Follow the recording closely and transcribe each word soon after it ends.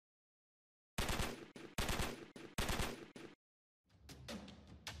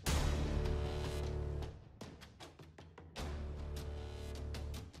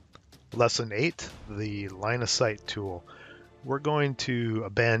Lesson 8, the line of sight tool. We're going to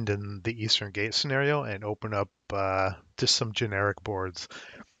abandon the Eastern Gate scenario and open up just some generic boards.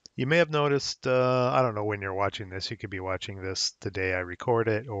 You may have noticed, I don't know when you're watching this, you could be watching this the day I record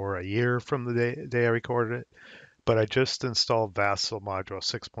it or a year from the day I recorded it, but I just installed VASSL module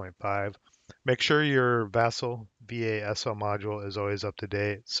 6.5. Make sure your VASSL VASL module is always up to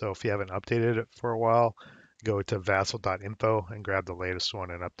date. So if you haven't updated it for a while, go to vassal.info and grab the latest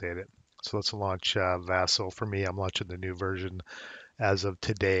one and update it. So let's launch VASSL. For me, I'm launching the new version as of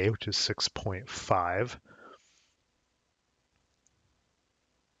today, which is 6.5.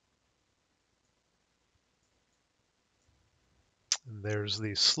 And there's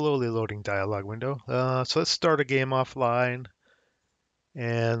the slowly loading dialog window. So let's start a game offline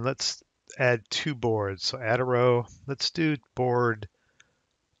and let's add 2 boards. So add a row. Let's do board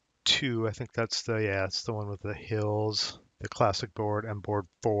 2. I think that's it's the one with the hills, the classic board, and board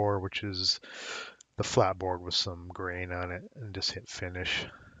 4, which is the flat board with some grain on it, and just hit finish.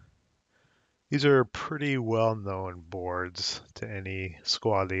 These are pretty well-known boards to any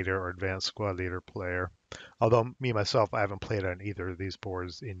squad leader or advanced squad leader player. Although me myself, I haven't played on either of these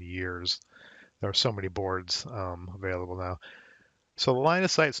boards in years. There are so many boards available now. So the line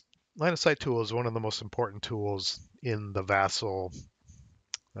of sight tool is one of the most important tools in the VASSL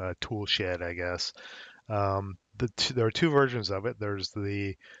tool shed, I guess. There are 2 versions of it. There's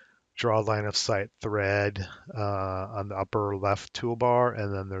the draw line of sight thread on the upper left toolbar,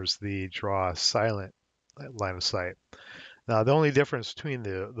 and then there's the draw silent line of sight. Now, the only difference between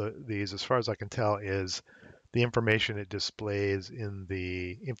these, as far as I can tell, is the information it displays in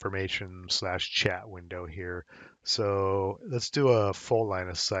the information/chat window here. So let's do a full line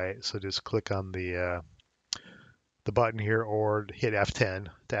of sight. So just click on the button here or hit F10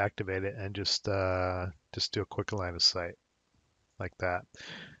 to activate it, and just do a quick line of sight like that.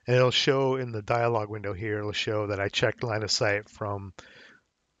 And it'll show in the dialog window here, it'll show that I checked line of sight from,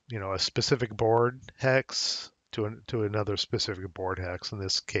 a specific board hex to another specific board hex. In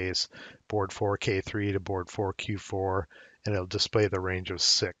this case, board 4K3 to board 4Q4, and it'll display the range of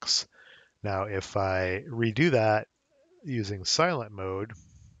 6. Now, if I redo that using silent mode,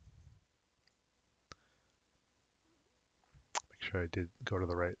 make sure I did go to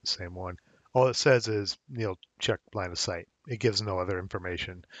the right same one. All it says is, check line of sight. It gives no other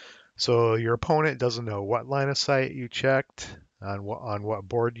information. So your opponent doesn't know what line of sight you checked, on what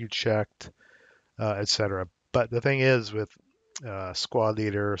board you checked, etc. But the thing is with squad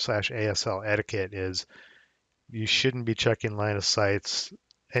leader / ASL etiquette is you shouldn't be checking line of sights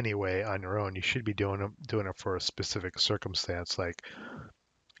anyway on your own. You should be doing it for a specific circumstance, like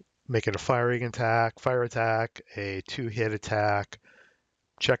making a fire attack, a 2-hit attack,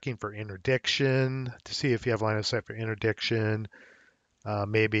 checking for interdiction to see if you have line of sight for interdiction.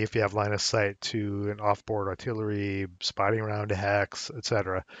 Maybe if you have line of sight to an off-board artillery, spotting around a hex,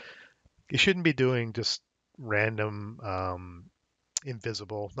 etc. You shouldn't be doing just random not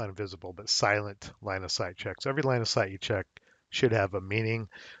invisible, but silent line of sight checks. Every line of sight you check should have a meaning.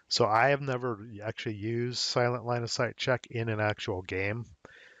 So I have never actually used silent line of sight check in an actual game.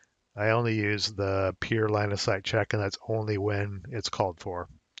 I only use the pure line of sight check, and that's only when it's called for.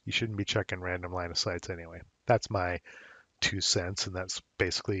 You shouldn't be checking random line of sights anyway. That's my 2 cents, and that's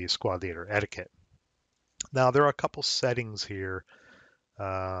basically squad leader etiquette. Now, there are a couple settings here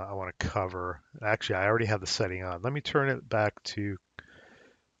I want to cover. Actually, I already have the setting on. Let me turn it back to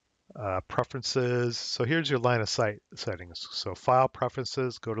preferences. So here's your line of sight settings. So file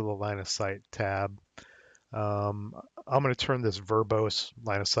preferences, go to the line of sight tab. I'm going to turn this verbose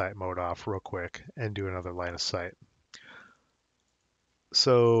line of sight mode off real quick and do another line of sight.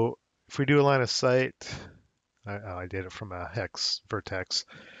 So if we do a line of sight, I did it from a hex vertex,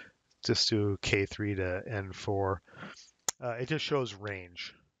 just do K3 to N4. It just shows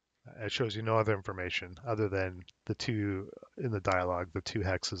range. It shows you no other information other than the 2 in the dialog, the 2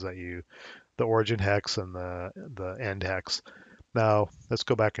 hexes the origin hex and the end hex. Now let's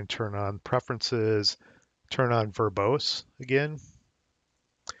go back and turn on preferences, turn on verbose again.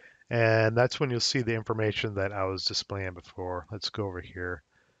 And that's when you'll see the information that I was displaying before. Let's go over here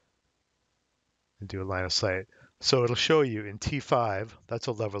and do a line of sight. So it'll show you in T5, that's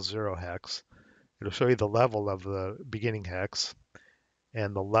a level 0 hex. It'll show you the level of the beginning hex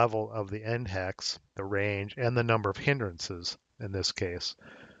and the level of the end hex, the range, and the number of hindrances in this case.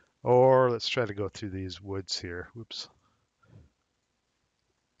 Or let's try to go through these woods here. Whoops.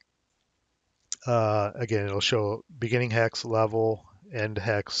 Again, it'll show beginning hex level, end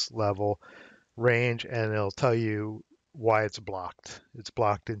hex level, range, and it'll tell you why it's blocked. It's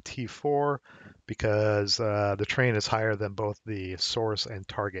blocked in T4 because the train is higher than both the source and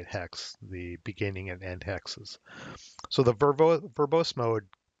target hex, the beginning and end hexes. So the verbose mode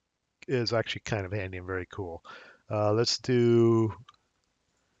is actually kind of handy and very cool. Let's do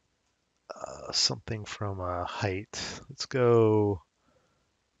something from a height. Let's go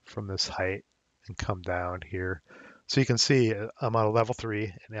from this height and come down here. So you can see I'm on a level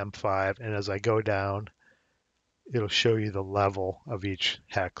 3 and M5, and as I go down, it'll show you the level of each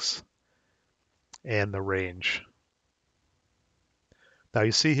hex and the range. Now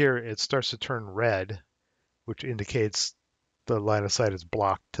you see here it starts to turn red, which indicates the line of sight is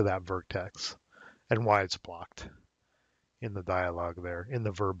blocked to that vertex and why it's blocked in the dialog there, in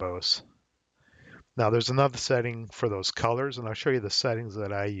the verbose. Now there's another setting for those colors, and I'll show you the settings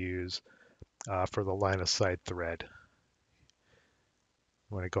that I use for the line of sight thread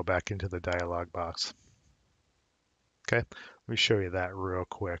when I go back into the dialog box. Okay, let me show you that real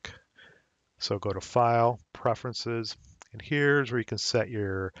quick. So go to File, Preferences, and here's where you can set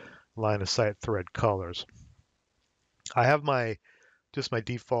your line of sight thread colors. I have just my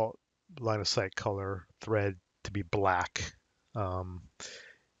default line of sight color thread to be black. And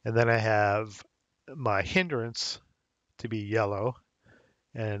then I have my hindrance to be yellow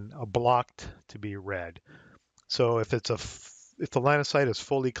and a blocked to be red. So if the line of sight is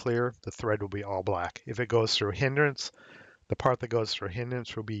fully clear, the thread will be all black. If it goes through hindrance, the part that goes through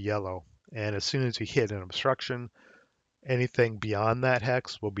hindrance will be yellow. And as soon as you hit an obstruction, anything beyond that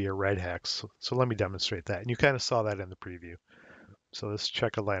hex will be a red hex. So let me demonstrate that. And you kind of saw that in the preview. So let's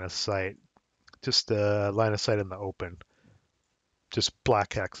check a line of sight. Just a line of sight in the open. Just black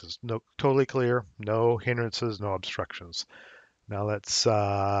hexes. No, totally clear. No hindrances, no obstructions. Now let's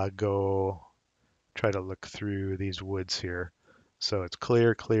go try to look through these woods here. So it's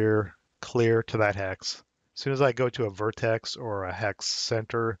clear, clear, clear to that hex. As soon as I go to a vertex or a hex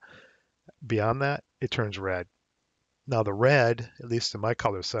center beyond that, it turns red. Now the red, at least in my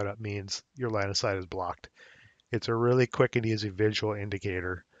color setup, means your line of sight is blocked. It's a really quick and easy visual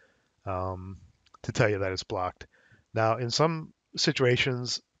indicator to tell you that it's blocked. Now in some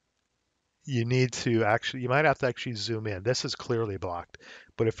situations, you might have to actually zoom in. This is clearly blocked.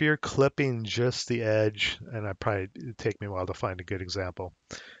 But if you're clipping just the edge, and it'd take me a while to find a good example.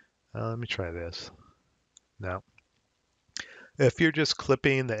 Let me try this. Now, if you're just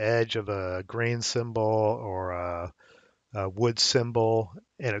clipping the edge of a grain symbol or a wood symbol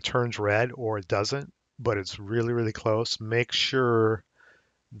and it turns red or it doesn't, but it's really, really close, make sure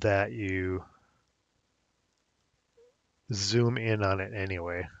that you zoom in on it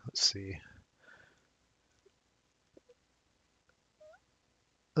anyway. Let's see.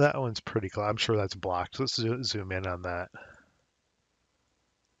 That one's pretty close. I'm sure that's blocked. Let's zoom in on that.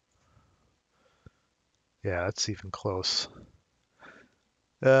 Yeah, that's even close.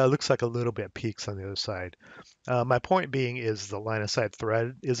 Looks like a little bit peaks on the other side. My point being is the line of sight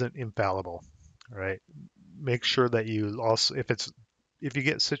thread isn't infallible, right? Make sure that you also, if you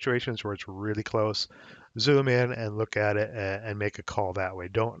get situations where it's really close, zoom in and look at it and make a call that way.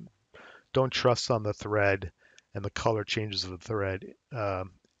 Don't trust on the thread and the color changes of the thread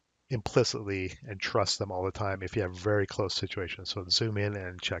implicitly and trust them all the time if you have very close situations. So zoom in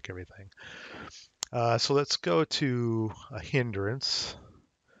and check everything. So let's go to a hindrance.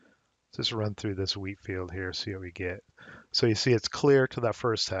 Just run through this wheat field here, see what we get. So you see it's clear to that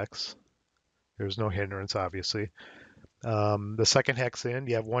first hex. There's no hindrance, obviously. The second hex in,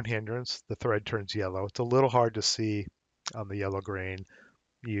 you have one hindrance. The thread turns yellow. It's a little hard to see on the yellow grain.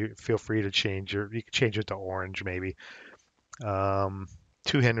 You feel free to you can change it to orange maybe.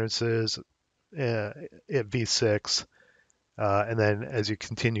 Two hindrances at V6. And then as you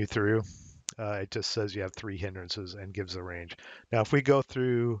continue through, it just says you have 3 hindrances and gives a range. Now, if we go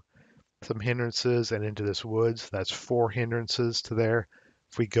through some hindrances and into this woods, that's 4 hindrances to there.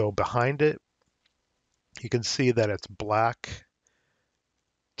 If we go behind it, you can see that it's black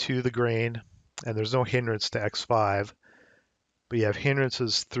to the grain, and there's no hindrance to X5, but you have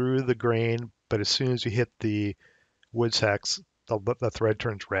hindrances through the grain, but as soon as you hit the woods hex, the thread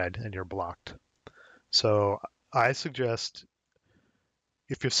turns red and you're blocked. So I suggest,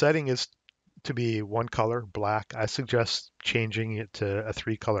 if your setting is to be one color, black, I suggest changing it to a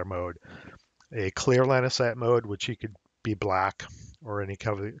 3-color mode. A clear line of sight mode, which you could be black or any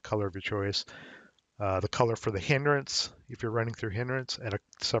color of your choice. The color for the hindrance, if you're running through hindrance, and a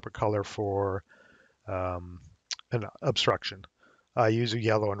separate color for an obstruction. I use a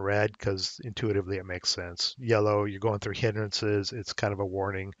yellow and red because intuitively it makes sense. Yellow, you're going through hindrances, it's kind of a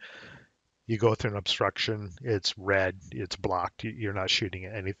warning. You go through an obstruction, it's red, it's blocked. You're not shooting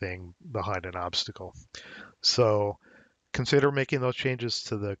at anything behind an obstacle. So consider making those changes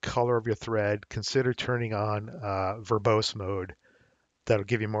to the color of your thread. Consider turning on verbose mode. That'll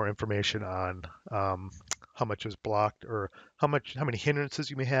give you more information on how much is blocked or how many hindrances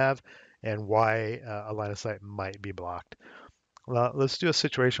you may have and why a line of sight might be blocked. Let's do a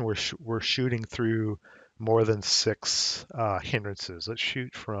situation where we're shooting through more than 6 hindrances. Let's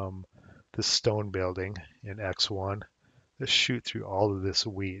shoot from the stone building in X1. Let's shoot through all of this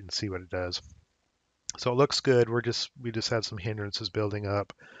wheat and see what it does. So it looks good. We just have some hindrances building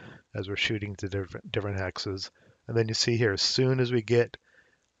up as we're shooting to different hexes. And then you see here, as soon as we get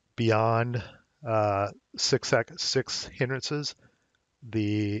beyond 6 hindrances,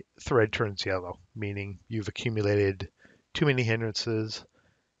 the thread turns yellow, meaning you've accumulated too many hindrances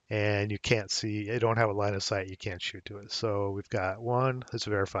and you can't see, you don't have a line of sight, you can't shoot to it. So we've got let's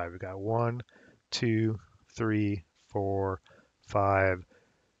verify. We've got 1, 2, 3, 4, 5,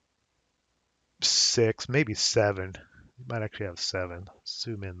 6, maybe 7. You might actually have 7.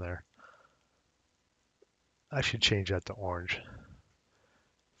 Zoom in there. I should change that to orange.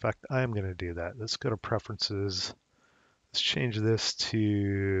 In fact, I'm going to do that. Let's go to preferences. Let's change this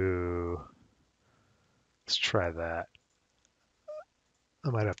to, let's try that. I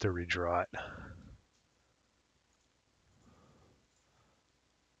might have to redraw it.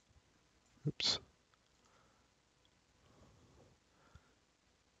 Oops.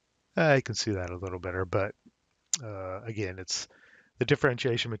 I can see that a little better, but again, it's the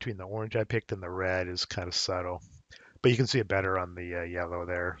differentiation between the orange I picked and the red is kind of subtle, but you can see it better on the yellow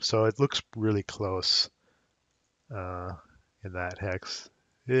there. So it looks really close in that hex.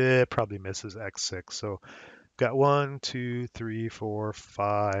 It probably misses X6. So got 1, 2, 3, 4,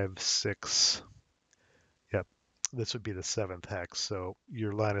 5, 6. Yep, this would be the 7th hex. So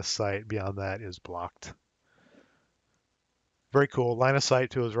your line of sight beyond that is blocked. Very cool. Line of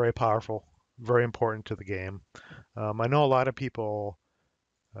sight tool is very powerful, very important to the game. I know a lot of people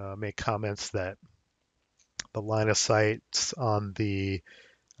make comments that the line of sights on the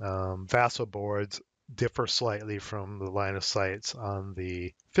VASSL boards differ slightly from the line of sights on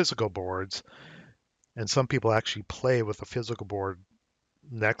the physical boards. And some people actually play with the physical board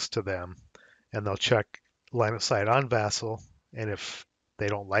next to them and they'll check line of sight on VASSL. And if they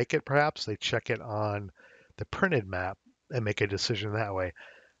don't like it, perhaps they check it on the printed map and make a decision that way.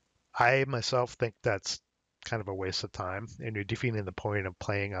 I myself think that's kind of a waste of time and you're defeating the point of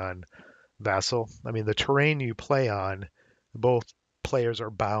playing on VASSL. I mean, the terrain you play on, both players are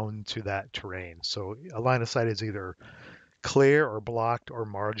bound to that terrain. So a line of sight is either clear or blocked or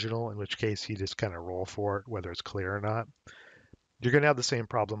marginal, in which case you just kind of roll for it, whether it's clear or not. You're going to have the same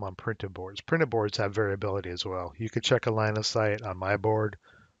problem on printed boards. Printed boards have variability as well. You could check a line of sight on my board.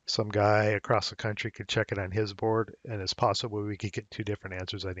 Some guy across the country could check it on his board, and it's possible we could get 2 different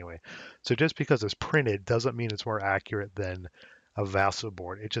answers anyway. So just because it's printed doesn't mean it's more accurate than a VASSL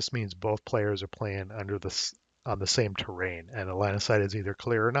board. It just means both players are playing on the same terrain, and a line of sight is either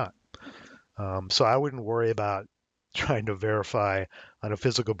clear or not. So I wouldn't worry about trying to verify on a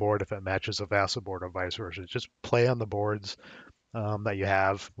physical board if it matches a VASSL board or vice versa. Just play on the boards that you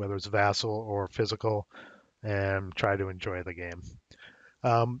have, whether it's VASSL or physical, and try to enjoy the game.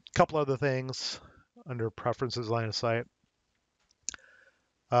 Couple other things under preferences, line of sight.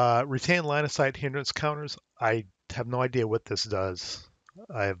 Retain line of sight hindrance counters. I have no idea what this does.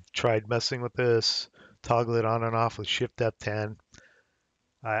 I've tried messing with this, toggle it on and off with Shift F10.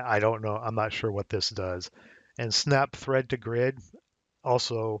 I don't know. I'm not sure what this does. And snap thread to grid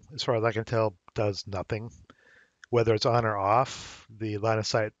also, as far as I can tell, does nothing. Whether it's on or off, the line of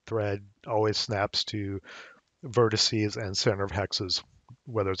sight thread always snaps to vertices and center of hexes,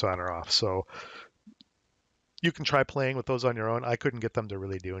 whether it's on or off. So you can try playing with those on your own. I couldn't get them to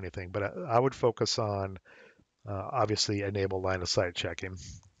really do anything, but I would focus on obviously enable line of sight checking.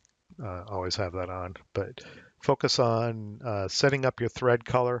 Always have that on, but focus on setting up your thread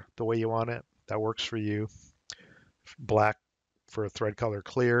color the way you want it. That works for you. Black for thread color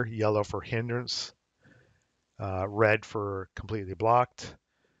clear, yellow for hindrance, red for completely blocked,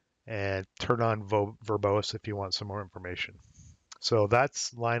 and turn on verbose if you want some more information. So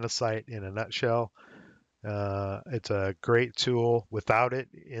that's line of sight in a nutshell. It's a great tool. Without it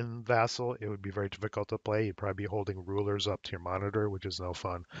in VASSL, it would be very difficult to play. You'd probably be holding rulers up to your monitor, which is no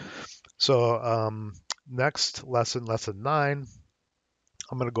fun. So next lesson, lesson 9,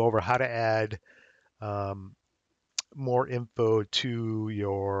 I'm going to go over how to add more info to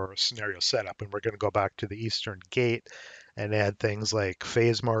your scenario setup. And we're going to go back to the Eastern Gate and add things like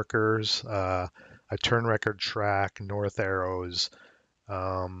phase markers, a turn record track, north arrows,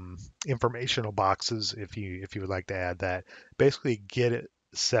 informational boxes if you would like to add that. Basically get it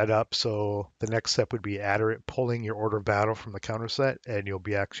set up. So the next step would be pulling your order of battle from the counter set, and you'll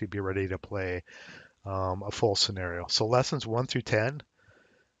be actually be ready to play a full scenario. So lessons 1 through 10,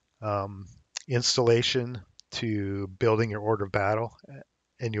 um, installation to building your order of battle,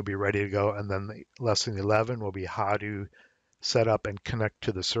 and you'll be ready to go. And then lesson 11 will be how to set up and connect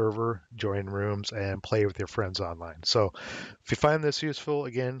to the server, join rooms, and play with your friends online. So if you find this useful,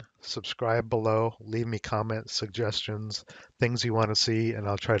 again, subscribe below, leave me comments, suggestions, things you want to see, and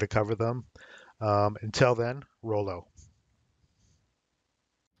I'll try to cover them. Until then, Rolo.